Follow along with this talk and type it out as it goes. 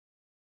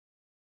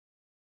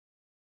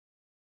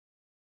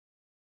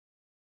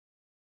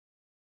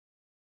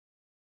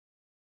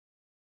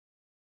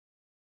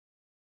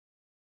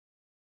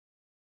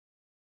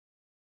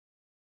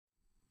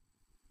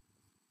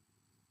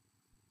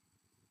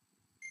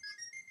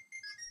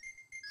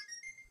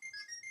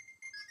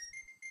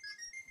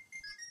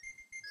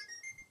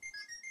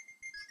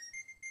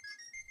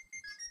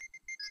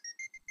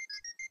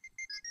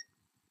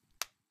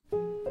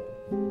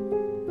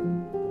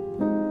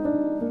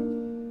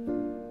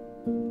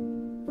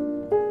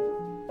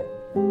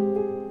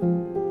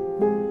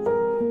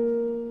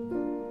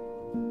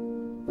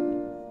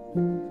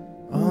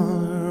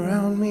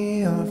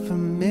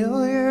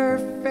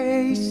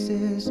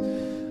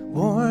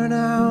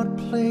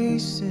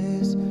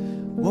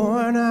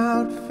worn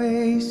out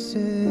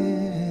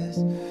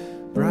faces,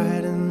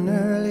 bright and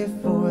early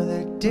for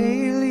their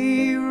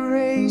daily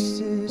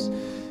races,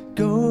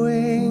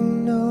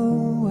 going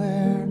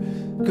nowhere,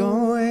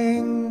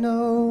 going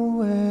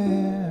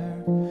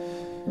nowhere.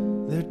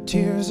 Their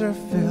tears are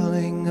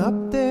filling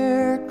up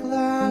their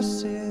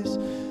glasses,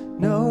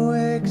 no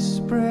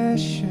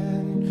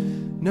expression,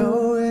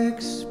 no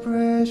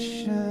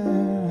expression.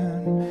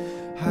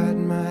 Hide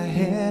my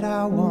head,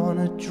 I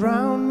wanna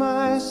drown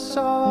my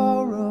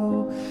sorrow.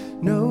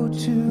 No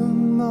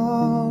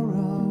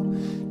tomorrow,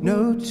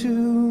 no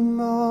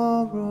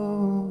tomorrow.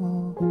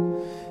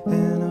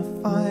 And I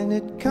find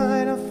it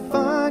kinda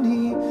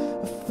funny,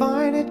 I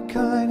find it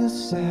kinda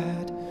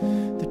sad.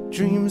 The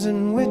dreams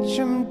in which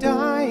I'm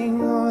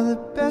dying are the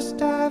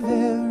best I've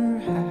ever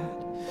had.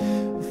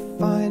 I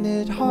find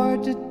it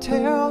hard to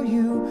tell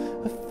you,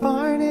 I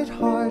find it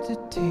hard to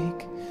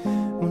take.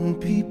 When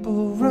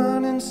people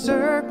run in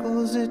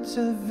circles, it's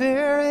a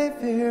very,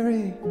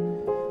 very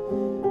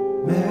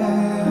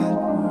mad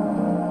world.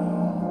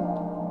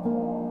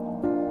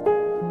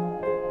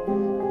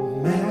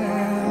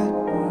 Mad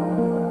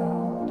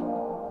world.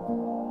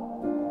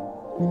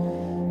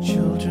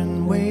 Children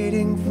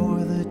waiting for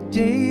the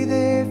day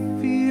they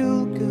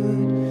feel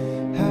good.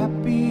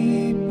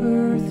 Happy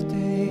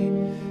birthday,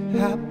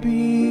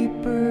 happy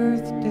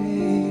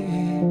birthday.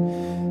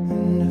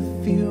 And to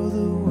feel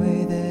the way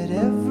that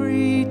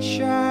every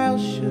child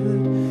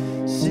should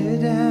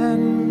sit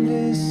and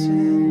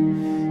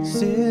listen,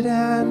 sit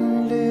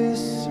and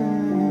listen.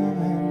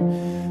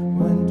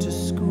 Went to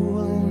school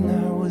and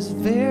I was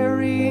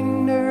very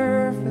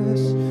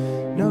nervous.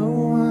 No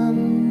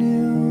one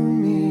knew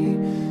me,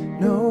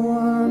 no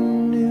one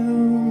knew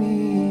me.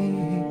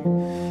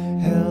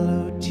 Hello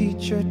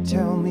teacher,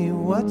 tell me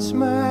what's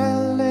my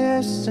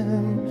lesson.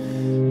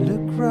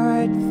 Look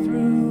right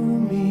through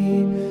me,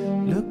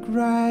 look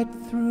right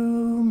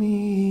through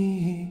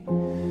me.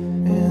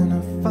 And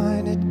I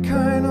find it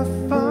kinda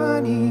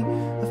funny,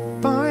 I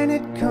find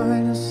it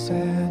kinda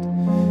sad.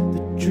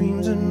 The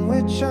dreams in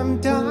which I'm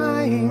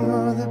dying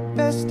are the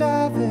best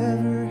I've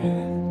ever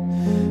had.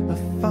 I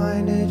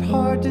find it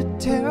hard to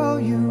tell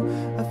you,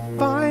 I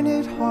find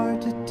it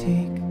hard to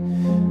take.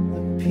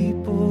 The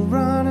people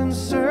run in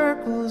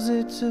circles,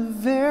 it's a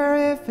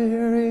very,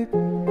 very